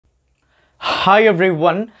Hi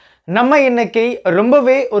everyone. நம்ம இன்னைக்கு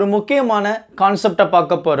ரொம்பவே ஒரு முக்கியமான கான்செப்ட்டை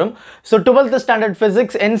பார்க்க போறோம். So 12th standard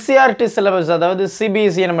physics NCERT syllabus அதாவது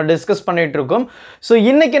CBSE நம்ம டிஸ்கஸ் பண்ணிட்டு இருக்கோம். So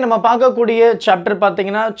இன்னைக்கு நம்ம பார்க்கக்கூடிய சாப்டர்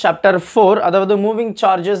பாத்தீங்கன்னா சாப்டர் 4 அதாவது மூவிங்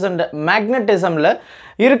சார்ஜஸ் அண்ட் மேக்னெட்டிசம்ல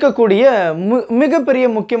இருக்கக்கூடிய மிகப்பெரிய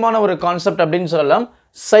முக்கியமான ஒரு கான்செப்ட் அப்படினு சொல்லலாம்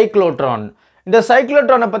சைக்ளோட்ரான். இந்த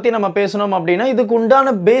சைக்ளோட்ரானை பத்தி நம்ம பேசணும் அப்படினா இதுக்கு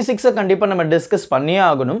உண்டான பேசிக்ஸை கண்டிப்பா நம்ம டிஸ்கஸ் பண்ணியே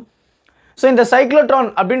ஆகணும். So இந்த cyclotron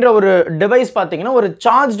அப்படின்ற ஒரு டிவைஸ் பாத்தீங்கன்னா ஒரு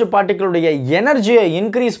சார்ஜ்டு பார்ட்டிகிளுடைய எனர்ஜியை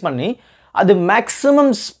இன்க்ரீஸ் பண்ணி அது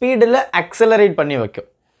மேக்ஸிமம் ஸ்பீடில் அக்சலரேட் பண்ணி வைக்கும்.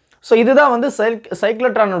 ஸோ இதுதான் வந்து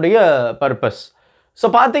சைக்ளோட்ரானுடைய பர்பஸ். ஸோ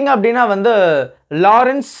பார்த்தீங்க அப்படின்னா வந்து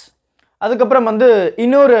லாரன்ஸ் அதுக்கப்புறம் வந்து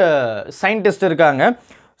இன்னொரு சயின்டிஸ்ட் இருக்காங்க.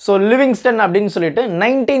 ஸோ லிவிங்ஸ்டன் அப்படின்னு சொல்லிட்டு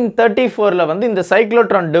 1934 வந்து இந்த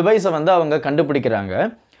சைக்ளோட்ரான் டிவைஸை வந்து அவங்க கண்டுபிடிக்கிறாங்க.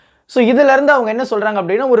 ஸோ இதிலேருந்து அவங்க என்ன சொல்கிறாங்க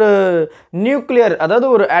அப்படின்னா ஒரு நியூக்ளியர் அதாவது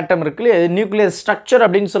ஒரு ஆட்டம் இருக்குல்லையே நியூக்ளியர் ஸ்ட்ரக்சர்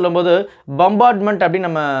அப்படின்னு சொல்லும்போது பம்பார்ட்மெண்ட் அப்படின்னு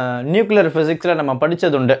நம்ம நியூக்ளியர் ஃபிசிக்ஸில் நம்ம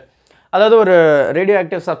படித்தது உண்டு. அதாவது ஒரு ரேடியோ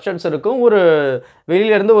ஆக்டிவ் சப்ஸ்டன்ஸ் இருக்கும், ஒரு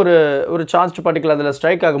வெளியிலேருந்து ஒரு சார்ஜ் பார்ட்டிகல் அதில்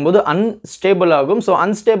ஸ்ட்ரைக் ஆகும்போது அன்ஸ்டேபிள் ஆகும். ஸோ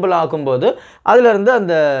அன்ஸ்டேபிள் ஆகும்போது அதிலிருந்து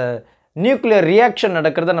அந்த நியூக்ளியர் ரியாக்ஷன்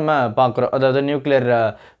நடக்கிறத நம்ம பார்க்குறோம். அதாவது நியூக்ளியர்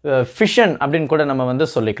ஃபிஷன் அப்படின்னு கூட நம்ம வந்து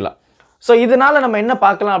சொல்லிக்கலாம். ஸோ இதனால் நம்ம என்ன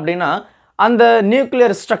பார்க்கலாம் அப்படின்னா அந்த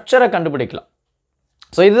நியூக்ளியர் ஸ்ட்ரக்சரை கண்டுபிடிக்கலாம்.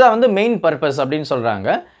 ஸோ இதுதான் வந்து மெயின் பர்பஸ் அப்படின்னு சொல்கிறாங்க.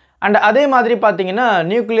 அண்ட் அதே மாதிரி பார்த்தீங்கன்னா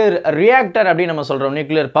நியூக்ளியர் ரியாக்டர் அப்படின்னு நம்ம சொல்கிறோம்,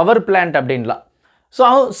 நியூக்ளியர் பவர் பிளான்ட் அப்படின்லாம். ஸோ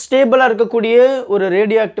ஸ்டேபிளாக இருக்கக்கூடிய ஒரு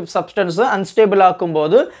ரேடியோ ஆக்டிவ் சப்ஸ்டன்ஸை அன்ஸ்டேபிள்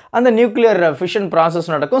ஆக்கும்போது அந்த நியூக்ளியர் ஃபிஷன் ப்ராசஸ்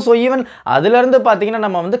நடக்கும். ஸோ ஈவன் அதுலேருந்து பார்த்தீங்கன்னா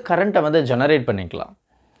நம்ம வந்து கரண்ட்டை வந்து ஜெனரேட் பண்ணிக்கலாம்.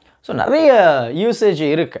 ஸோ நிறைய யூசேஜ்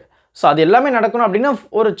இருக்குது. ஸோ அது எல்லாமே நடக்கணும் அப்படின்னா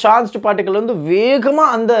ஒரு சார்ஜ்டு பார்ட்டிகல் வந்து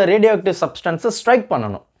வேகமாக அந்த ரேடியோ ஆக்டிவ் சப்ஸ்டன்ஸை ஸ்ட்ரைக்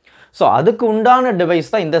பண்ணணும். ஸோ அதுக்கு உண்டான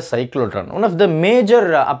டிவைஸ் தான் இந்த cyclotron. One of the major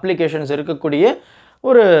applications இருக்கக்கூடிய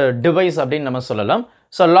ஒரு டிவைஸ் அப்படின்னு நம்ம சொல்லலாம்.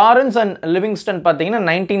 ஸோ லாரன்ஸ் அண்ட் லிவிங்ஸ்டன் பார்த்தீங்கன்னா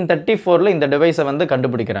 1934 இந்த டிவைஸை வந்து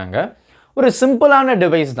கண்டுபிடிக்கிறாங்க. ஒரு சிம்பிளான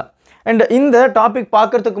டிவைஸ் தான். அண்ட் இந்த டாபிக்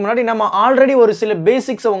பார்க்கறதுக்கு முன்னாடி நம்ம ஆல்ரெடி ஒரு சில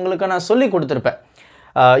பேசிக்ஸை உங்களுக்கு நான் சொல்லி கொடுத்துருப்பேன்.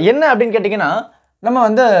 என்ன அப்படின்னு கேட்டிங்கன்னா நம்ம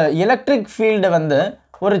வந்து எலக்ட்ரிக் ஃபீல்டை வந்து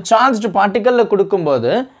ஒரு சார்ஜ்டு பார்ட்டிக்கலில்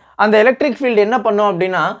கொடுக்கும்போது அந்த எலக்ட்ரிக் ஃபீல்டு என்ன பண்ணும்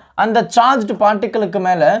அப்படின்னா அந்த சார்ஜ்டு பார்ட்டிக்கலுக்கு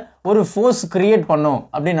மேலே ஒரு ஃபோர்ஸ் கிரியேட் பண்ணும்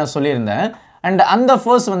அப்படின்னு நான் சொல்லியிருந்தேன். அண்ட் அந்த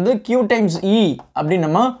ஃபோர்ஸ் வந்து Q டைம்ஸ் E அப்படின்னு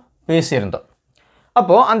நம்ம பேசியிருந்தோம்.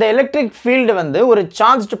 அப்போது அந்த எலக்ட்ரிக் ஃபீல்டு வந்து ஒரு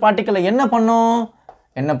சார்ஜ்டு பார்ட்டிக்கலை என்ன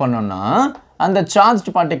பண்ணும்னா அந்த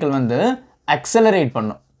சார்ஜ்டு பார்ட்டிக்கல் வந்து அக்சலரேட்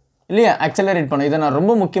பண்ணும் இல்லையா, அக்சலரேட் பண்ணும். இதை நான்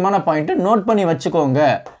ரொம்ப முக்கியமான பாயிண்ட்டு நோட் பண்ணி வச்சுக்கோங்க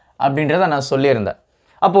அப்படின்றத நான் சொல்லியிருந்தேன்.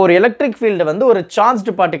 அப்போ ஒரு எலக்ட்ரிக் ஃபீல்டு வந்து ஒரு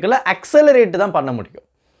சார்ஜ்டு பார்ட்டிக்கலை அக்சலரேட் தான் பண்ண முடியும்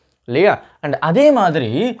இல்லையா. அண்ட் அதே மாதிரி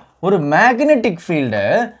ஒரு மேக்னெட்டிக் ஃபீல்டை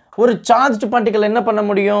ஒரு சார்ஜ்டு பார்ட்டிக்கல் என்ன பண்ண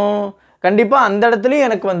முடியும், கண்டிப்பாக அந்த இடத்துலையும்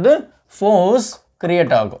எனக்கு வந்து ஃபோர்ஸ்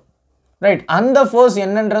கிரியேட் ஆகும், ரைட். அந்த ஃபோர்ஸ்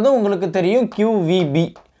என்னன்றதும் உங்களுக்கு தெரியும், QVB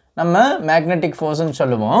நம்ம மேக்னெட்டிக் ஃபோர்ஸ்ன்னு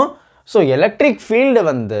சொல்லுவோம். ஸோ எலக்ட்ரிக் ஃபீல்டை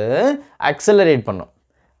வந்து அக்சலரேட் பண்ணும்,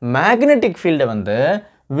 மேக்னெட்டிக் ஃபீல்டை வந்து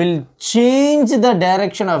will change the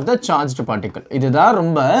direction of the charged particle. இதுதான்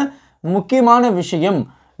ரொம்ப முக்கியமான விஷயம்,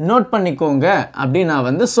 நோட் பண்ணிக்கோங்க அப்படின்னு நான்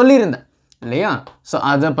வந்து சொல்லியிருந்தேன் இல்லையா. ஸோ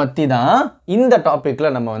அதை பற்றி தான் இந்த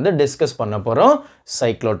டாப்பிக்கில் நம்ம வந்து டிஸ்கஸ் பண்ண போகிறோம்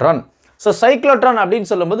சைக்ளோட்ரான். ஸோ சைக்ளோட்ரான் அப்படின்னு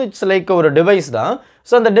சொல்லும்போது இட்ஸ் லைக் ஒரு டிவைஸ் தான்.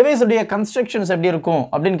 ஸோ அந்த டிவைஸுடைய கன்ஸ்ட்ரக்ஷன்ஸ் எப்படி இருக்கும்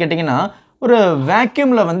அப்படின்னு கேட்டிங்கன்னா ஒரு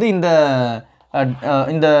வேக்யூமில் வந்து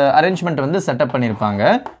இந்த அரேஞ்ச்மெண்ட் வந்து செட்டப் பண்ணியிருப்பாங்க.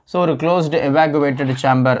 ஸோ ஒரு க்ளோஸ்டு எவாகுவேட்டட்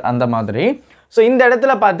சேம்பர் அந்த மாதிரி. ஸோ இந்த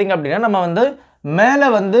இடத்துல பார்த்தீங்க அப்படின்னா நம்ம வந்து மேலே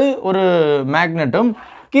வந்து ஒரு மேக்னெட்டும்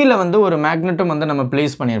கீழே வந்து ஒரு மேக்னெட்டும் வந்து நம்ம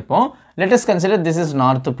பிளேஸ் பண்ணியிருப்போம். Let us consider this is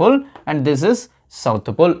north pole and this is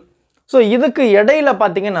south pole. So இதுக்கு இடையில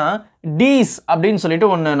பார்த்தீங்கன்னா டீஸ் அப்படின்னு சொல்லிட்டு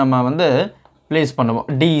ஒன்று நம்ம வந்து பிளேஸ் பண்ணுவோம்.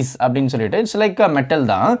 டீஸ் அப்படின்னு சொல்லிட்டு இட்ஸ் லைக் அ மெட்டல்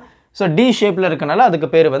தான். ஸோ டி ஷேப்பில் இருக்கனால அதுக்கு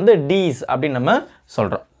பேர் வந்து டீஸ் அப்படின்னு நம்ம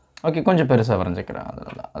சொல்கிறோம். ஓகே, கொஞ்சம் பெருசாக வரைஞ்சிக்கிறேன்,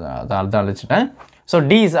 அதை அழிச்சிட்டேன். ஸோ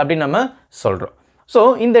டீஸ் அப்படின்னு நம்ம சொல்கிறோம். ஸோ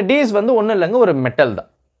இந்த டீஸ் வந்து ஒன்றும் இல்லைங்க, ஒரு மெட்டல்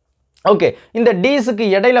தான். ஓகே, இந்த டீஸுக்கு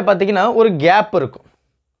இடையில பார்த்தீங்கன்னா ஒரு கேப் இருக்குது.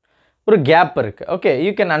 Okay,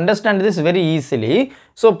 you can understand this very easily.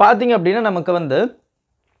 So பார்த்தீங்க அப்படின்னா நமக்கு வந்து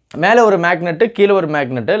மேலே ஒரு மேக்னெட்டு கீழே ஒரு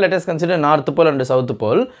magnet, let us consider north pole and south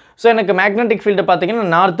pole. So எனக்கு மேக்னெட்டிக் ஃபீல்டு பார்த்தீங்கன்னா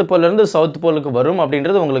நார்த் போலேருந்து சவுத் போலுக்கு வரும்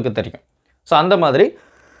அப்படின்றது உங்களுக்கு தெரியும். ஸோ அந்த மாதிரி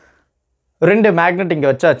ரெண்டு மேக்னெட் இங்கே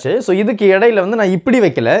வச்சாச்சு. ஸோ இதுக்கு இடையில வந்து நான் இப்படி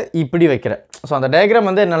வைக்கிறேன். ஸோ அந்த டயக்ராம்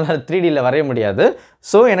வந்து என்னால் 3Dயில் வரைய முடியாது.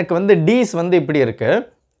 ஸோ எனக்கு வந்து டீஸ் வந்து இப்படி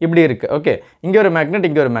இருக்குது. ஓகே, இங்கே ஒரு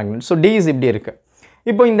மேக்னெட். ஸோ டீஸ் இப்படி இருக்குது.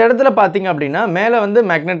 இப்போ இந்த இடத்துல பார்த்தீங்க அப்படின்னா மேலே வந்து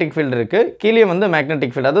மேக்னெட்டிக் ஃபீல்டு இருக்குது, கீழே வந்து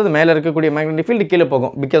மேக்னெட்டிக் ஃபீல்டு, அதாவது மேலே இருக்கக்கூடிய மேக்னெட்டிக் ஃபீல்டு கீழே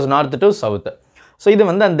போகும் because north to south. So இது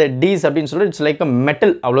வந்து அந்த டீஸ் அப்படின்னு சொல்லிட்டு இட்ஸ் லைக் அ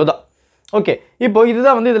மெட்டல், அவ்வளோதான். ஓகே, இப்போ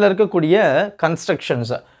இதுதான் வந்து இதில் இருக்கக்கூடிய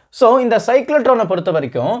கன்ஸ்ட்ரக்ஷன்ஸ். ஸோ இந்த சைக்ளோட்ரானை பொறுத்த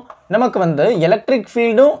வரைக்கும் நமக்கு வந்து எலக்ட்ரிக்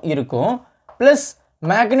ஃபீல்டும் இருக்கும் ப்ளஸ்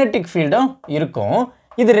மேக்னெட்டிக் ஃபீல்டும் இருக்கும்.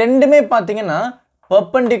 இது ரெண்டுமே பார்த்தீங்கன்னா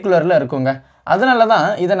பெர்பெண்டிகுலரில் இருக்குங்க. அதனால தான்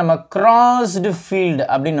இதை நம்ம கிராஸ்டு ஃபீல்டு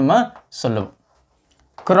அப்படின்னு நம்ம சொல்லுவோம்.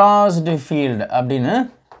 கிராஸ்டு ஃபீல்டு அப்படின்னு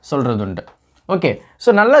சொல்கிறது உண்டு. ஓகே, ஸோ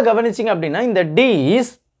நல்லா கவனிச்சிங்க அப்படின்னா இந்த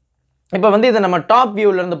டீஸ் இப்போ வந்து இதை நம்ம டாப்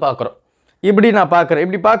வியூவிலேருந்து பார்க்குறோம். இப்படி நான் பார்க்குறேன்.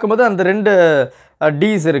 இப்படி பார்க்கும்போது அந்த ரெண்டு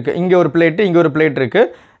டீஸ் இருக்குது. இங்கே ஒரு பிளேட்டு, இங்கே ஒரு பிளேட் இருக்குது.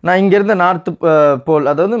 நான் இங்கேருந்து நார்த்து போல்,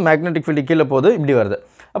 அதாவது மேக்னெட்டிக் ஃபீல்டு கீழே போகுது, இப்படி வருது.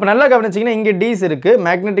 அப்போ நல்லா கவனிச்சிங்கன்னா இங்கே டீஸ் இருக்குது,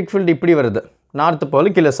 மேக்னெட்டிக் ஃபீல்டு இப்படி வருது, நார்த்து போல்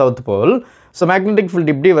கீழே south pole. So magnetic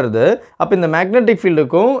field இப்படி வருது. அப்போ இந்த மேக்னெட்டிக்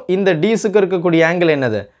ஃபீல்டுக்கும் இந்த டீஸுக்கு இருக்கக்கூடிய ஆங்கிள்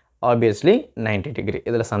என்னது? Obviously 90 degree.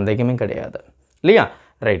 இதில் சந்தேகமே கிடையாது இல்லையா?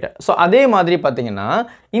 ரைட்டு. ஸோ அதே மாதிரி பார்த்தீங்கன்னா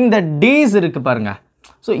இந்த டீஸ் இருக்குது பாருங்கள்.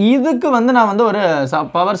 ஸோ இதுக்கு வந்து நான் வந்து ஒரு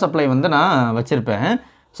பவர் சப்ளை வந்து நான் வச்சுருப்பேன்.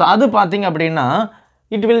 ஸோ அது பார்த்தீங்க அப்படின்னா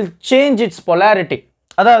it will change it's polarity.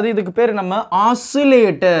 அதாவது இதுக்கு பேர் நம்ம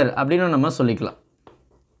ஆசிலேட்டர் அப்படின்னு நம்ம சொல்லிக்கலாம்.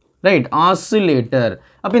 Right, oscillator.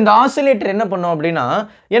 அப்போ இந்த ஆசிலேட்டர் என்ன பண்ணோம் அப்படின்னா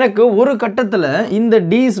எனக்கு ஒரு கட்டத்தில் இந்த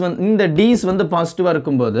டீஸ் வந்து பாசிட்டிவாக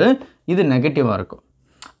இருக்கும்போது இது நெகட்டிவாக இருக்கும்.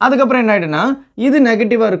 அதுக்கப்புறம் என்ன ஆகிடுன்னா இது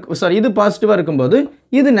நெகட்டிவாக இருக்கும், இது பாசிட்டிவாக இருக்கும்போது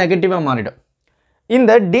இது நெகட்டிவாக மாறிடும்.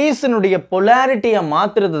 இந்த டீஸினுடைய பொலாரிட்டியை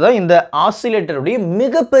மாற்றுறது தான் இந்த ஆசிலேட்டருடைய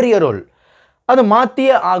மிகப்பெரிய ரோல். அதை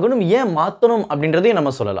மாற்றியே ஆகணும். ஏன் மாற்றணும் அப்படின்றதையும்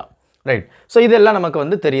நம்ம சொல்லலாம். ரைட். ஸோ இதெல்லாம் நமக்கு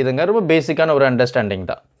வந்து தெரியுதுங்க. ரொம்ப பேசிக்கான ஒரு அண்டர்ஸ்டாண்டிங்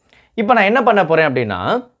தான். இப்போ நான் என்ன பண்ண போகிறேன் அப்படின்னா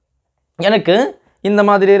எனக்கு இந்த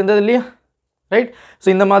மாதிரி இருந்தது இல்லையா? ரைட். ஸோ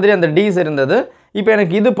இந்த மாதிரி அந்த டீஸ் இருந்தது. இப்போ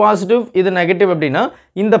எனக்கு இது பாசிட்டிவ் இது நெகட்டிவ் அப்படின்னா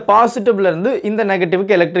இந்த பாசிட்டிவ்லேருந்து இந்த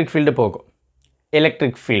நெகட்டிவ்க்கு எலக்ட்ரிக் ஃபீல்டு போகும்.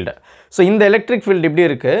 Electric field. ஸோ இந்த எலக்ட்ரிக் ஃபீல்டு இப்படி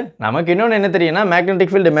இருக்குது. நமக்கு இன்னொன்று என்ன தெரியும்னா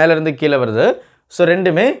மேக்னெட்டிக் ஃபீல்டு மேலேருந்து கீழே வருது. ஸோ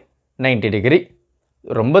ரெண்டுமே 90 டிகிரி.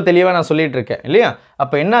 ரொம்ப தெளிவாக நான் சொல்லிகிட்டு இருக்கேன் இல்லையா?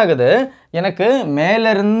 அப்போ என்ன ஆகுது, எனக்கு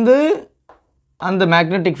மேலேருந்து அந்த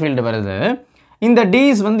மேக்னெட்டிக் ஃபீல்டு வருது. இந்த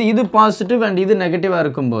டீஸ் வந்து இது பாசிட்டிவ் அண்ட் இது நெகட்டிவாக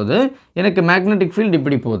இருக்கும்போது எனக்கு மேக்னெட்டிக் ஃபீல்டு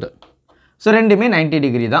இப்படி போகுது. ஸோ ரெண்டுமே 90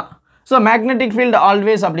 டிகிரி தான். ஸோ மேக்னெட்டிக் ஃபீல்டு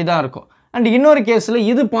ஆல்வேஸ் அப்படி தான் இருக்கும். அண்ட் இன்னொரு கேஸில்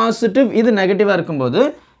இது பாசிட்டிவ் இது நெகட்டிவாக இருக்கும்போது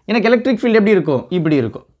எனக்கு எலக்ட்ரிக் ஃபீல்டு எப்படி இருக்கும்? இப்படி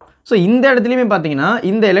இருக்கும். ஸோ இந்த இடத்துலையுமே பார்த்தீங்கன்னா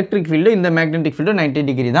இந்த எலக்ட்ரிக் ஃபீல்டு இந்த மேக்னெட்டிக் ஃபீல்டு 90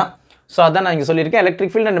 டிகிரி தான். ஸோ அதான் நான் இங்கே சொல்லியிருக்கேன்.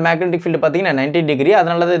 Electric field and magnetic field பார்த்தீங்கன்னா 90 டிகிரி.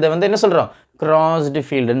 அதனால தான் இதை வந்து என்ன சொல்கிறோம்? கிராஸ்டு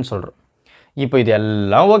ஃபீல்டுன்னு சொல்கிறோம். இப்போ இது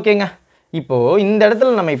எல்லாம் ஓகேங்க. இப்போது இந்த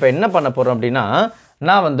இடத்துல நம்ம இப்போ என்ன பண்ண போகிறோம் அப்படின்னா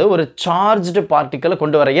நான் வந்து ஒரு சார்ஜ்டு பார்ட்டிக்கலை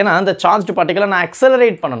கொண்டு வரேன். ஏன்னா அந்த சார்ஜ்டு பார்ட்டிக்கலை நான்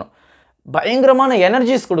அக்சலரேட் பண்ணணும், பயங்கரமான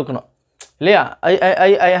எனர்ஜிஸ் கொடுக்கணும் இல்லையா?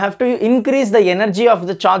 I have to increase the energy of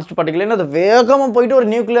the charge particle. ஏன்னா அது வேகமாக போயிட்டு ஒரு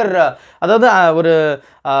நியூக்ளியர், அதாவது ஒரு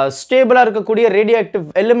ஸ்டேபிளாக இருக்கக்கூடிய ரேடியோ ஆக்டிவ்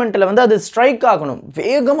எலிமெண்ட்டில் வந்து அது ஸ்ட்ரைக் ஆகணும்,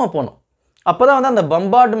 வேகமாக போகணும். அப்போ தான் வந்து அந்த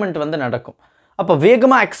பம்பார்ட்மெண்ட் வந்து நடக்கும். அப்போ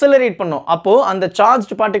வேகமாக அக்சலரேட் பண்ணணும். அப்போது அந்த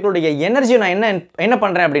சார்ஜ் பார்ட்டிகளுடைய எனர்ஜி நான் என்ன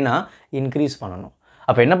பண்ணுறேன் அப்படின்னா இன்க்ரீஸ் பண்ணணும்.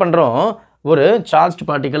 அப்போ என்ன பண்ணுறோம், ஒரு சார்ஜ்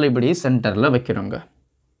பார்ட்டிக்கல் இப்படி சென்டரில் வைக்கிறோங்க.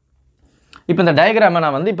 இப்போ இந்த டயக்ராமை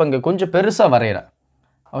நான் வந்து இப்போ இங்கே கொஞ்சம் பெருசாக வரைகிறேன்.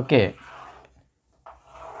 Okay,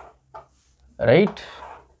 right.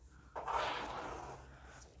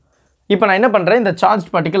 இப்போ நான் என்ன பண்ணுறேன், இந்த சார்ஜ்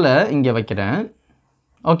பார்ட்டிக்கலை இங்கே வைக்கிறேன்.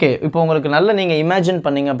 ஓகே, இப்போ உங்களுக்கு நல்ல நீங்கள் இமேஜின்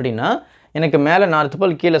பண்ணிங்க அப்படின்னா எனக்கு மேலே நார்த்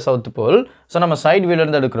போல் கீழே சவுத் போல். ஸோ நம்ம சைட்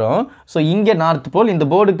வியூலேருந்து எடுக்கிறோம். ஸோ இங்கே நார்த் போல், இந்த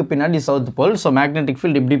போர்டுக்கு பின்னாடி south pole. So magnetic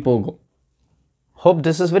field இப்படி போகும். Hope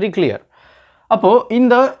this is very clear. அப்போது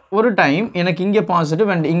இந்த ஒரு டைம் எனக்கு இங்கே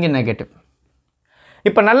பாசிட்டிவ் அண்ட் இங்கே நெகட்டிவ்.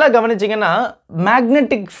 இப்போ நல்லா கவனிச்சிங்கன்னா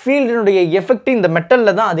மேக்னெட்டிக் ஃபீல்டினுடைய எஃபெக்ட் இந்த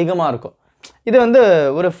மெட்டலில் தான் அதிகமாக இருக்கும். இது வந்து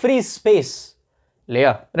ஒரு ஃப்ரீ ஸ்பேஸ்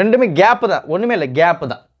இல்லையா? ரெண்டுமே கேப்பு தான், ஒன்றுமே இல்லை, கேப்பு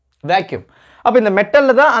தான், வேக்யூம். அப்போ இந்த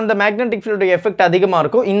மெட்டலில் தான் அந்த மேக்னெட்டிக் ஃபீல்டுடைய எஃபெக்ட் அதிகமாக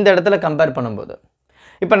இருக்கும் இந்த இடத்துல கம்பேர் பண்ணும்போது.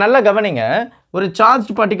 இப்போ நல்லா கவனிங்க, ஒரு சார்ஜ்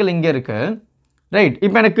பார்ட்டிக்கல் இங்கே இருக்குது. ரைட்.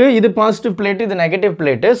 இப்போ எனக்கு இது பாசிட்டிவ் பிளேட்டு இது negative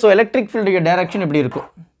plate. So electric ஃபீல்டுடைய direction இப்படி இருக்கும்.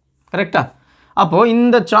 கரெக்டாக? அப்போது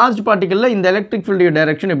இந்த சார்ஜ் பார்ட்டிக்கலில் இந்த எலக்ட்ரிக் ஃபீல்டுடைய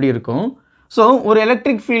டைரக்ஷன் எப்படி இருக்கும்? ஸோ ஒரு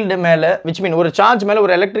எலக்ட்ரிக் ஃபீல்டு மேலே, விச் மீன் ஒரு சார்ஜ் மேலே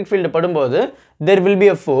ஒரு எலக்ட்ரிக் ஃபீல்டு படும்போது there will be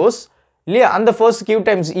a force இல்லையா? அந்த ஃபோர்ஸ் Q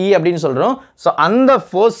டைம்ஸ் E அப்படின்னு சொல்கிறோம். ஸோ அந்த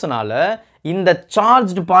ஃபோர்ஸ்னால இந்த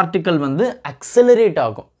சார்ஜ்டு பார்ட்டிக்கல் வந்து அக்சலரேட்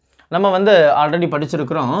ஆகும். நம்ம வந்து ஆல்ரெடி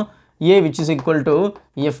படிச்சிருக்கிறோம் A which is equal to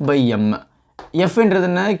F by M. Fன்றது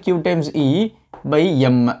என்ன? Q times E by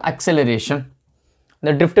M, acceleration.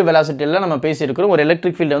 இந்த ட்ரிஃப்ட் வெலாசிட்டியில் நம்ம பேசியிருக்கிறோம். ஒரு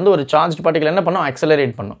எலக்ட்ரிக் ஃபீல்டு வந்து ஒரு சார்ஜ் பார்ட்டிக்கல் என்ன பண்ணும்?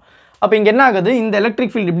 அக்சலரேட் பண்ணும். அப்போ இங்கே என்ன ஆகுது, இந்த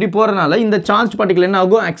எலக்ட்ரிக் ஃபீல்டு இப்படி போகிறனால இந்த சார்ஜ் பார்ட்டிக்கல் என்ன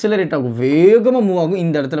ஆகும்? அக்சலரேட் ஆகும், வேகமாக மூவ் ஆகும்.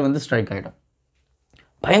 இந்த இடத்துல வந்து ஸ்ட்ரைக் ஆகிடும்,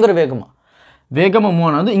 பயங்கர வேகமாக மூவ்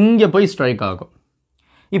ஆனது இங்கே போய் ஸ்ட்ரைக் ஆகும்.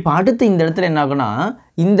 இப்போ அடுத்து இந்த இடத்துல என்ன ஆகுனா,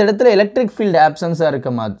 இந்த இடத்துல எலக்ட்ரிக் ஃபீல்டு ஆப்சன்ஸாக இருக்க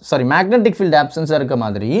மாதிரி, மேக்னெட்டிக் ஃபீல்டு ஆப்சன்ஸாக இருக்க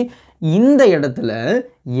மாதிரி இந்த இடத்துல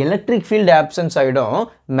எலக்ட்ரிக் ஃபீல்டு ஆப்சன்ஸ் ஆகிடும்,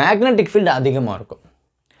 மேக்னெட்டிக் ஃபீல்டு அதிகமாக இருக்கும்.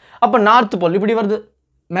 அப்போ நார்த் போல் இப்படி வருது,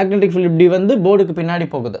 மேக்னெட்டிக் ஃபீல்டு இப்படி வந்து போர்டுக்கு பின்னாடி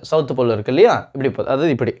போகுது, சவுத் போல் இருக்குது இல்லையா, இப்படி போகுது,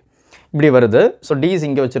 அதாவது இப்படி வருது. ஸோ டிஸ்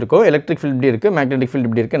இங்கே வச்சுருக்கோம், எலக்ட்ரிக் ஃபீல்டு இப்படி இருக்குது, மேக்னெட்டிக் ஃபீல்டு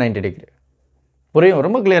இப்படி இருக்குது 90 டிகிரி. புரியும்,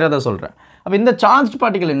 ரொம்ப கிளியராக தான் சொல்கிறேன். அப்போ இந்த சார்ஜ்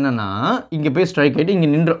பார்ட்டிகல் என்னென்னா இங்கே போய் ஸ்ட்ரைக் ஆகிட்டு இங்கே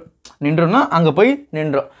நின்றோம்னா அங்கே போய்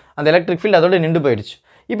நின்றோம், அந்த எலக்ட்ரிக் ஃபீல்டு அதோட நின்று போயிடுச்சு.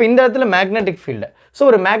 இப்போ இந்த இடத்துல மேக்னெட்டிக் ஃபீல்டு, ஸோ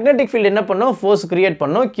ஒரு மேக்னெட்டிக் ஃபீல்டு என்ன பண்ணோம், ஃபோர்ஸ் கிரியேட்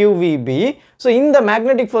பண்ணோம் QVB. ஸோ இந்த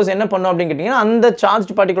மேக்னெட்டிக் ஃபோர்ஸ் என்ன பண்ணோம் அப்படின்னு கேட்டிங்கன்னா அந்த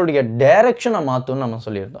சார்ஜ் பார்ட்டிகளுடைய டைரக்ஷனை மாற்றும்னு நம்ம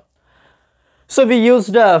சொல்லியிருந்தோம். So we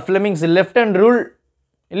used Fleming's left hand rule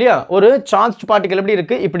இல்லையா. ஒரு சார்ஜ் பார்ட்டிகல் எப்படி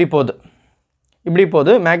இருக்குது, இப்படி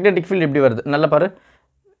போகுது, மேக்னெட்டிக் ஃபீல்டு இப்படி வருது, நல்லா பாரு,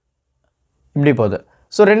 இப்படி போகுது.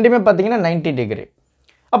 ஸோ ரெண்டுமே பார்த்தீங்கன்னா 90 டிகிரி.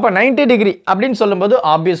 அப்போ 90 டிகிரி அப்படின்னு சொல்லும்போது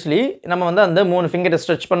ஆப்வியஸ்லி நம்ம வந்து அந்த 3 ஃபிங்கரை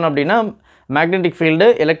ஸ்ட்ரெச் பண்ணோம் அப்படின்னா மேக்னெட்டிக் ஃபீல்டு,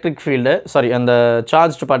 எலக்ட்ரிக் ஃபீல்டு, அந்த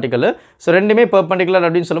சார்ஜ் பார்ட்டிக்கல், ஸோ ரெண்டுமே பெர்பெண்டிகுலர்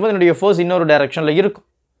அப்படின்னு சொல்லும்போது என்னுடைய ஃபோர்ஸ் இன்னொரு டைரக்ஷனில் இருக்கும்.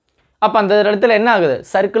 அப்போ அந்த இடத்துல என்ன ஆகுது,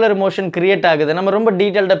 சர்க்குலர் மோஷன் கிரியேட் ஆகுது. நம்ம ரொம்ப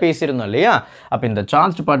டீட்டெயில்டாக பேசியிருந்தோம் இல்லையா. அப்போ இந்த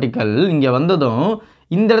சார்ஜ் பார்ட்டிக்கல் இங்கே வந்ததும்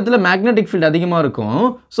இந்த இடத்துல மேக்னெட்டிக் ஃபீல்டு அதிகமாக இருக்கும்.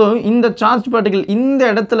 ஸோ இந்த சார்ஜ் பார்ட்டிக்கல் இந்த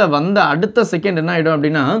இடத்துல வந்த அடுத்த செகண்ட் என்ன ஆகிடும்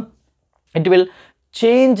அப்படின்னா it will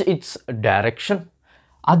change its direction.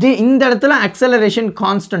 அதே இந்த இடத்துல acceleration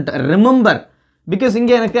constant, remember, because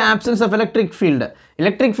இங்கே எனக்கு absence of electric field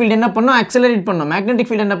என்ன பண்ணும், accelerate பண்ணும், magnetic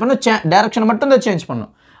field என்ன பண்ணும், direction மட்டும் தான் change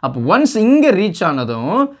பண்ணும். அப்போ once இங்கே ரீச்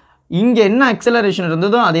ஆனதும் இங்கே என்ன acceleration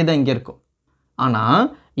இருந்ததோ அதே தான் இங்கே இருக்கும். ஆனால்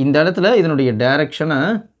இந்த இடத்துல இதனுடைய டைரக்ஷனை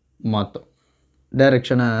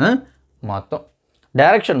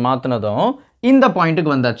டைரக்ஷன் மாற்றினதும் இந்த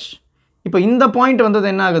பாயிண்ட்டுக்கு வந்தாச்சு. இப்போ இந்த பாயிண்ட் வந்தது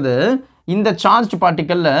என்ன ஆகுது, இந்த சார்ஜ்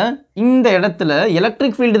பார்ட்டிக்கலில் இந்த இடத்துல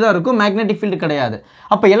எலக்ட்ரிக் ஃபீல்டு தான் இருக்கும், மேக்னெட்டிக் ஃபீல்டு கிடையாது.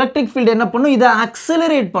 அப்போ எலக்ட்ரிக் ஃபீல்டு என்ன பண்ணும், இதை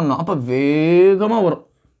அக்சலரேட் பண்ணும். அப்போ வேகமாக வரும்.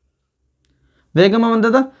 வேகமாக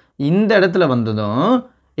வந்ததா இந்த இடத்துல வந்ததும்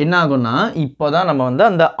என்ன ஆகும்னா இப்போ தான் நம்ம வந்து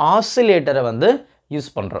அந்த ஆசிலேட்டரை வந்து யூஸ்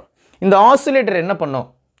பண்ணுறோம். இந்த ஆசிலேட்டர் என்ன பண்ணோம்,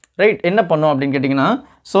 ரைட், என்ன பண்ணோம் அப்படின்னு கேட்டிங்கன்னா,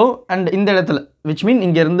 ஸோ அண்ட் இந்த இடத்துல விச் மீன்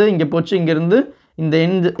இங்கேருந்து இங்கே போச்சு, இங்கேருந்து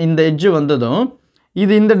இந்த எட்ஜு வந்ததும்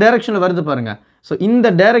இது இந்த டைரக்ஷனில் வருது பாருங்கள். ஸோ இந்த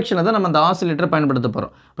டைரக்ஷனில் தான் நம்ம அந்த ஆசிலேட்டரை பயன்படுத்த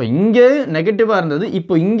போகிறோம். இப்போ இங்கே நெகட்டிவாக இருந்தது,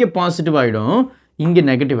 இப்போ இங்கே பாசிட்டிவ் ஆகிடும், இங்கே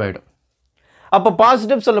நெகட்டிவ் ஆகிடும். அப்போ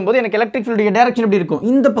பாசிட்டிவ் சொல்லும்போது எனக்கு எலக்ட்ரிக் ஃபீல்டுடைய டைரக்ஷன் எப்படி இருக்கும்,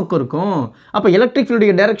 இந்த பக்கம் இருக்கும். அப்போ எலக்ட்ரிக்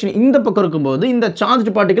ஃபீல்டுடைய டைரக்ஷன் இந்த பக்கம் இருக்கும்போது இந்த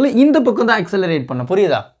சார்ஜ் பார்ட்டிகல் இந்த பக்கம் தான் அக்சலரேட்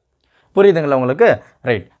பண்ண. புரியுதுங்களா உங்களுக்கு,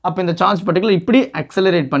 ரைட். அப்போ இந்த சார்ஜ் பார்ட்டிகல் இப்படி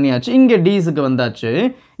அக்சலரேட் பண்ணியாச்சு, இங்கே டீஸுக்கு வந்தாச்சு.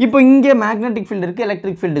 இப்போ இங்கே மேக்னெட்டிக் ஃபீல்டு இருக்குது,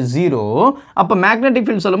 எலக்ட்ரிக் ஃபீல்டு 0. அப்போ மேக்னெட்டிக்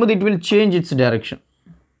ஃபீல்டு சொல்லும்போது it will change it's direction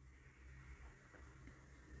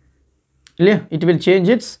இல்லையா, it will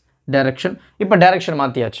change it's direction. இப்போ டைரக்ஷன்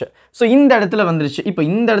மாற்றியாச்சு. ஸோ இந்த இடத்துல வந்துருச்சு. இப்போ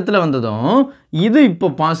இந்த இடத்துல வந்ததும் இது இப்போ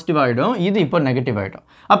பாசிட்டிவ் ஆகிடும், இது இப்போ நெகட்டிவ் ஆகிடும்.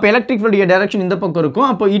 அப்போ எலக்ட்ரிக் ஃபீல்டுடைய டைரக்ஷன் இந்த பக்கம் இருக்கும்.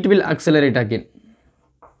 அப்போ it will accelerate again,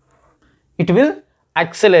 it will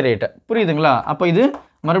accelerate. புரியுதுங்களா. அப்போ இது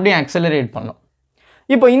மறுபடியும் அக்சலரேட் பண்ணும்.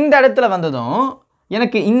 இப்போ இந்த இடத்துல வந்ததும்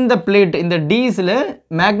எனக்கு இந்த பிளேட், இந்த டீஸில்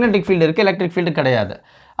மேக்னெட்டிக் ஃபீல்டு இருக்குது, எலக்ட்ரிக் ஃபீல்டு கிடையாது.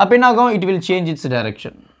 அப்போ என்ன ஆகும், it will change it's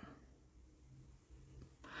direction.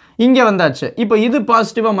 இங்கே வந்தாச்சு. இப்போ இது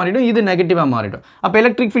பாசிட்டிவாக மாறிடும், இது நெகட்டிவாக மாறிடும். அப்போ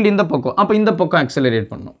எலக்ட்ரிக் ஃபீல்டு இந்த பக்கம், அப்போ இந்த பக்கம் அக்சலரேட்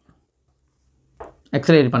பண்ணும்.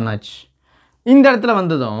 அக்சலரேட் பண்ணாச்சு. இந்த இடத்துல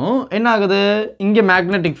வந்ததும் என்ன ஆகுது, இங்கே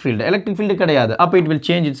மேக்னெட்டிக் ஃபீல்டு, எலக்ட்ரிக் ஃபீல்டு கிடையாது. அப்போ it will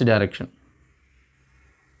change it's direction.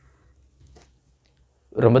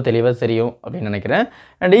 ரொம்ப தெளிவாக தெரியும் அப்படின்னு நினைக்கிறேன்.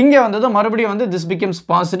 அண்ட் இங்கே வந்ததும் மறுபடியும் வந்து this becomes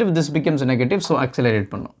positive, this becomes negative. So accelerate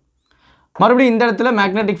பண்ணும். மறுபடியும் இந்த இடத்துல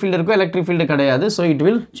மேக்னெட்டிக் ஃபீல்டு இருக்கும், எலக்ட்ரிக் ஃபீல்டு கிடையாது. So it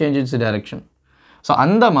will change it's direction. So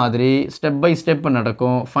அந்த மாதிரி ஸ்டெப் பை ஸ்டெப்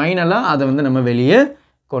நடக்கும். ஃபைனலாக அதை வந்து நம்ம வெளியே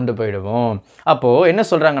கொண்டு போயிடுவோம். அப்போது என்ன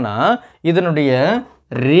சொல்கிறாங்கன்னா இதனுடைய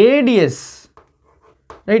ரேடியஸ்,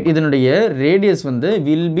 ரைட், இதனுடைய ரேடியஸ் வந்து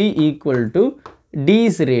will be equal to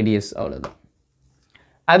tease radius, அவ்வளோதான்.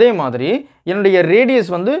 அதே மாதிரி என்னுடைய ரேடியஸ்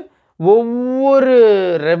வந்து ஒவ்வொரு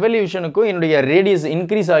ரெவல்யூஷனுக்கும் என்னுடைய ரேடியஸ்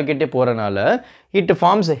இன்க்ரீஸ் ஆகிக்கிட்டே போகிறனால it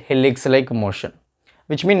forms helix like motion,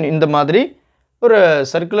 which மீன் இந்த மாதிரி ஒரு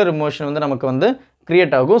சர்க்குலர் மோஷன் வந்து நமக்கு வந்து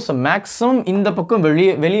கிரியேட் ஆகும். ஸோ மேக்ஸிமம் இந்த பக்கம்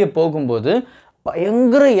வெளியே போகும்போது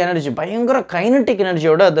பயங்கர எனர்ஜி, பயங்கர கைனட்டிக்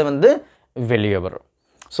எனர்ஜியோடு அதை வந்து வெளியே வரும்.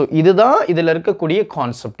 ஸோ இதுதான் இதில் இருக்கக்கூடிய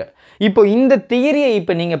கான்செப்ட். இப்போ இந்த தியரியை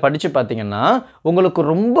இப்போ நீங்கள் படித்து பார்த்தீங்கன்னா உங்களுக்கு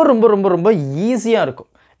ரொம்ப ரொம்ப ரொம்ப ரொம்ப ஈஸியாக இருக்கும்.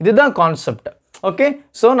 இதுதான் கான்செப்ட். ஓகே,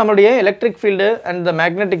 ஸோ நம்மளுடைய electric field and the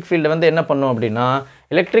magnetic field வந்து என்ன பண்ணும் அப்படின்னா,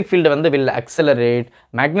 எலக்ட்ரிக் ஃபீல்டு வந்து வில் அக்சலரேட்,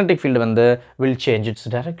 மேக்னெட்டிக் ஃபீல்டு வந்து வில் சேஞ்ச் இட்ஸ்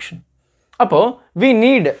டைரக்ஷன். அப்போது வி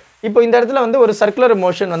நீட், இப்போ இந்த இடத்துல வந்து ஒரு சர்க்குலர்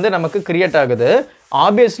மோஷன் வந்து நமக்கு கிரியேட் ஆகுது.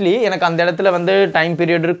 ஆப்வியஸ்லி எனக்கு அந்த இடத்துல வந்து டைம்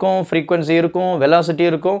பீரியட் இருக்கும், ஃப்ரீக்வன்சி இருக்கும், வெலாசிட்டி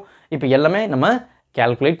இருக்கும். இப்போ எல்லாமே நம்ம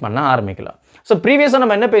கால்குலேட் பண்ண ஆரம்பிக்கலாம். ஸோ ப்ரீவியஸாக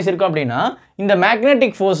நம்ம என்ன பேசியிருக்கோம் அப்படின்னா, இந்த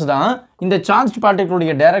மேக்னெட்டிக் ஃபோர்ஸ் தான் இந்த சார்ஜ்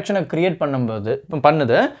பார்ட்டிகளுடைய டைரக்ஷனை கிரியேட்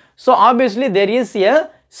பண்ணுது. So obviously there is a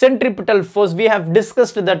centripetal force, we have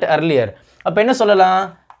discussed that earlier. அப்போ என்ன சொல்லலாம்,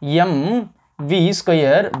 mv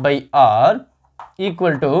square by r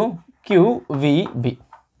equal to qvb.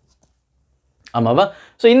 ஆமாவா?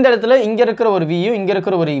 ஸோ இந்த இடத்துல இங்கே இருக்கிற ஒரு வியும் இங்கே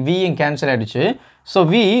இருக்கிற ஒரு வியும் கேன்சல் ஆகிடுச்சு. So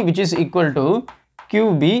v which is equal to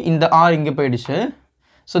qb, இந்த r இங்கே போயிடுச்சு.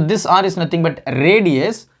 So this r is nothing but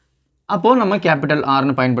radius. அப்போது நம்ம கேபிட்டல்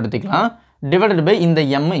ஆர்னு பயன்படுத்திக்கலாம். டிவைடட் பை இந்த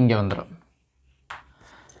m இங்கே வந்துடும்.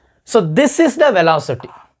 So this is the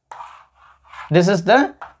velocity. This is the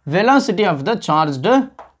velocity of the charged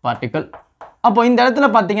particle. அப்போ இந்த இடத்துல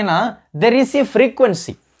பார்த்தீங்கன்னா there is a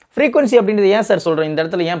frequency. frequency அப்படின்றது ஏன் சார் சொல்கிறோம், இந்த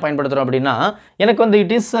இடத்துல ஏன் பயன்படுத்துகிறோம் அப்படின்னா, எனக்கு வந்து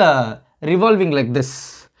it is revolving like this.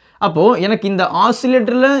 அப்போது எனக்கு இந்த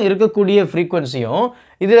ஆசிலேட்டரில் இருக்கக்கூடிய ஃப்ரீக்வன்சியும்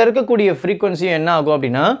இதில் இருக்கக்கூடிய ஃப்ரீக்வன்சியும் என்ன ஆகும்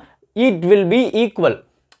அப்படின்னா, இட் வில் பி ஈக்குவல்.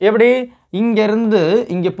 எப்படி? இங்கேருந்து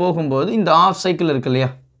இங்கே போகும்போது இந்த ஆஃப் சைக்கிள் இருக்கு இல்லையா,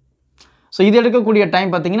 ஸோ இது எடுக்கக்கூடிய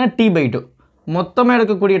டைம் பார்த்தீங்கன்னா t/2. மொத்தமாக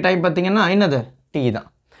எடுக்கக்கூடிய டைம் பார்த்தீங்கன்னா என்னது? t தான்.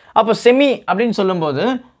 அப்போ செமி அப்படின்னு சொல்லும்போது,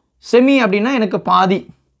 செமி அப்படின்னா எனக்கு பாதி,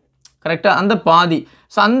 கரெக்டாக? அந்த பாதி.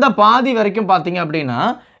 ஸோ அந்த பாதி வரைக்கும் பார்த்தீங்க அப்படின்னா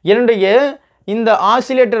என்னுடைய இந்த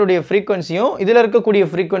ஆசிலேட்டருடைய ஃப்ரீக்வன்சியும் இதில் இருக்கக்கூடிய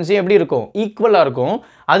ஃப்ரீக்வன்சியும் எப்படி இருக்கும்? ஈக்குவலாக இருக்கும்.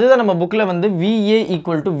 அதுதான் நம்ம புக்கில் வந்து VA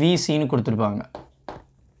ஈக்குவல் டு VCன்னு கொடுத்துருப்பாங்க.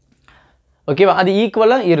 ஓகேவா? அது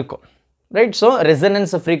ஈக்குவலாக இருக்கும், ரைட்? ஸோ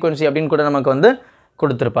ரெசனன்ஸ் ஃப்ரீக்வன்சி அப்படின்னு கூட நமக்கு வந்து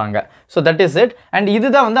கொடுத்துருப்பாங்க. So that is it. And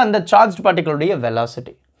இதுதான் வந்து அந்த charge பார்ட்டிகளுடைய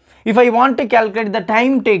velocity. If I want to calculate the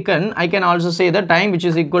time taken, I can also say the time which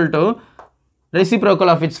is equal to reciprocal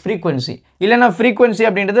of its frequency. இல்லைனா frequency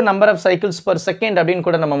அப்படின்றது number of cycles per second அப்படின்னு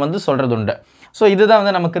கூட நம்ம வந்து சொல்கிறது உண்டு. ஸோ இதுதான்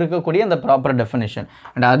வந்து நமக்கு இருக்கக்கூடிய அந்த ப்ராப்பர் டெஃபினேஷன்.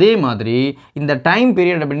 அண்ட் அதே மாதிரி இந்த டைம்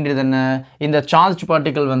பீரியட் அப்படின்றது என்ன? இந்த சார்ஜ்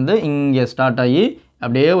பார்ட்டிகல் வந்து இங்கே ஸ்டார்ட் ஆகி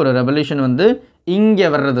அப்படியே ஒரு ரெவல்யூஷன் வந்து இங்கே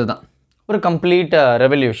வர்றது தான் ஒரு கம்ப்ளீட்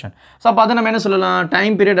ரெவல்யூஷன். ஸோ அப்போ அதை நம்ம என்ன சொல்லலாம்?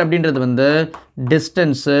 டைம் பீரியட் அப்படின்றது வந்து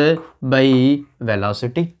distance by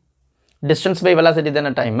velocity. Distance by velocity தானே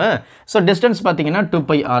டைமு. ஸோ டிஸ்டன்ஸ் பார்த்தீங்கன்னா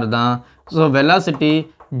 2πr தான். So velocity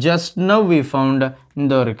just now we found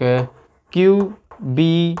இந்த இருக்கு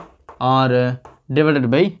qbr divided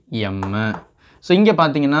by m. So இங்கே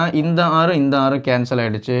பார்த்தீங்கன்னா இந்த ஆரும் கேன்சல்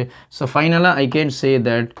ஆகிடுச்சு. ஸோ ஃபைனலாக I can say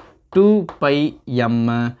that 2πm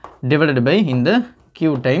divided by இந்த q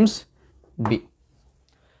டைம்ஸ் b.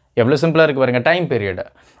 எவ்வளோ சிம்பிளாக இருக்குது பாருங்கள் டைம் பீரியட்.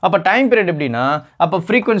 அப்போ டைம் பீரியட் எப்படின்னா, அப்போ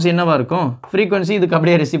ஃப்ரீக்வன்சி என்னவாக இருக்கும்? ஃப்ரீக்வன்சி இதுக்கு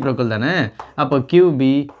அப்படியே ரெசிப்ரோக்கல் தானே. அப்போ QB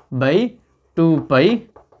by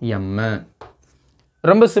 2πm.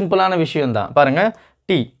 ரொம்ப சிம்பிளான விஷயம்தான் பாருங்கள்.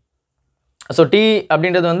 T. ஸோ T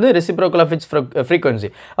அப்படின்றது வந்து ரெசிப்ரோக்கல் ஆஃப் இட்ஸ் ஃப்ரீக்வன்சி.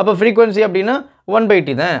 அப்போ ஃப்ரீக்வன்சி அப்படின்னா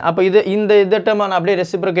 1/t தான். அப்போ இந்த டேர்ம் நான் அப்படியே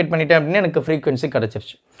ரெசிப்ரோகேட் பண்ணிட்டேன் அப்படின்னா எனக்கு ஃப்ரீக்வன்சி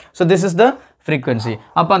கிடச்சிருச்சு. So this is the frequency.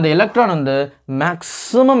 அப்போ அந்த எலக்ட்ரான் வந்து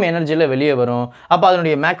மேக்ஸிமம் எனர்ஜியில் வெளியே வரும். அப்போ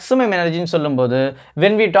அதனுடைய மேக்ஸிமம் எனர்ஜின்னு சொல்லும்போது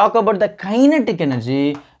when we talk about the kinetic energy,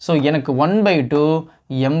 so எனக்கு 1/2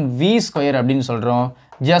 mv² அப்படின்னு சொல்கிறோம்.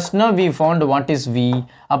 just now we found what is v.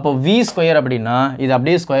 அப்போ v² அப்படின்னா இது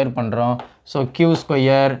அப்படியே ஸ்கொயர் பண்ணுறோம். So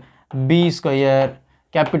q², b²,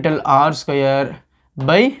 capital R²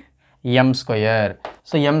 by m².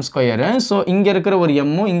 So m². So இங்கே இருக்கிற ஒரு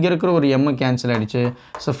எம்மும் இங்கே இருக்கிற ஒரு எம்மும் கேன்சல் ஆகிடுச்சு.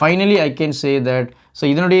 So finally I can say that so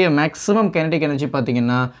இதனுடைய மேக்ஸிமம் கைனடிக் எனர்ஜி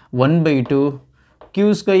பார்த்தீங்கன்னா 1/2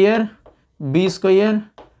 q², b²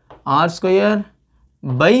 R²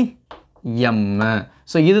 by m.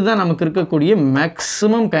 So இதுதான் நமக்கு இருக்கக்கூடிய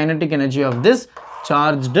maximum kinetic energy of this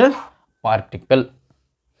charged particle.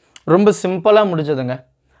 ரொம்ப சிம்பிளாக முடிஞ்சதுங்க,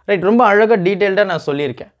 ரைட்? ரொம்ப அழகாக டீட்டெயில்டாக நான்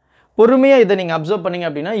சொல்லியிருக்கேன். பொறுமையாக இதை நீங்கள் அப்சர்வ் பண்ணிங்க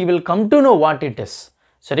அப்படின்னா you will come to know what it is.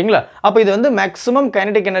 சரிங்களா? அப்போ இது வந்து மேக்ஸிமம்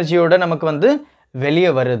கைனடிக் எனர்ஜியோட நமக்கு வந்து வெளியே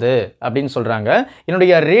வருது அப்படின்னு சொல்கிறாங்க.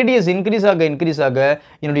 என்னுடைய ரேடியஸ் இன்க்ரீஸ் ஆக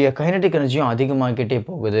என்னுடைய கைனடிக் எனர்ஜியும் அதிகமாகிக்கிட்டே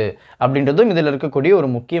போகுது அப்படின்றதும் இதில் இருக்கக்கூடிய ஒரு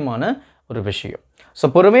முக்கியமான ஒரு விஷயம். ஸோ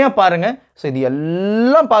பொறுமையாக பாருங்கள். ஸோ இது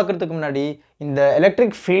எல்லாம் பார்க்குறதுக்கு முன்னாடி இந்த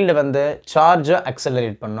எலக்ட்ரிக் ஃபீல்டு வந்து சார்ஜை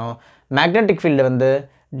அக்சலரேட் பண்ணோம். மேக்னெட்டிக் ஃபீல்டு வந்து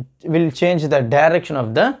will change the direction of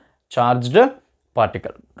the charged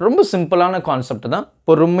particle. ரொம்ப சிம்பிளான கான்செப்ட் தான்.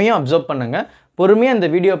 பொறுமையாக அப்சர்வ் பண்ணுங்கள். பொறுமையாக இந்த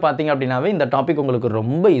வீடியோ பார்த்தீங்க அப்படின்னாவே இந்த டாபிக் உங்களுக்கு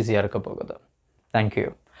ரொம்ப ஈஸியாக இருக்க போகுது. Thank you.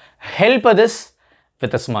 Help this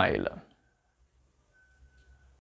with a smile.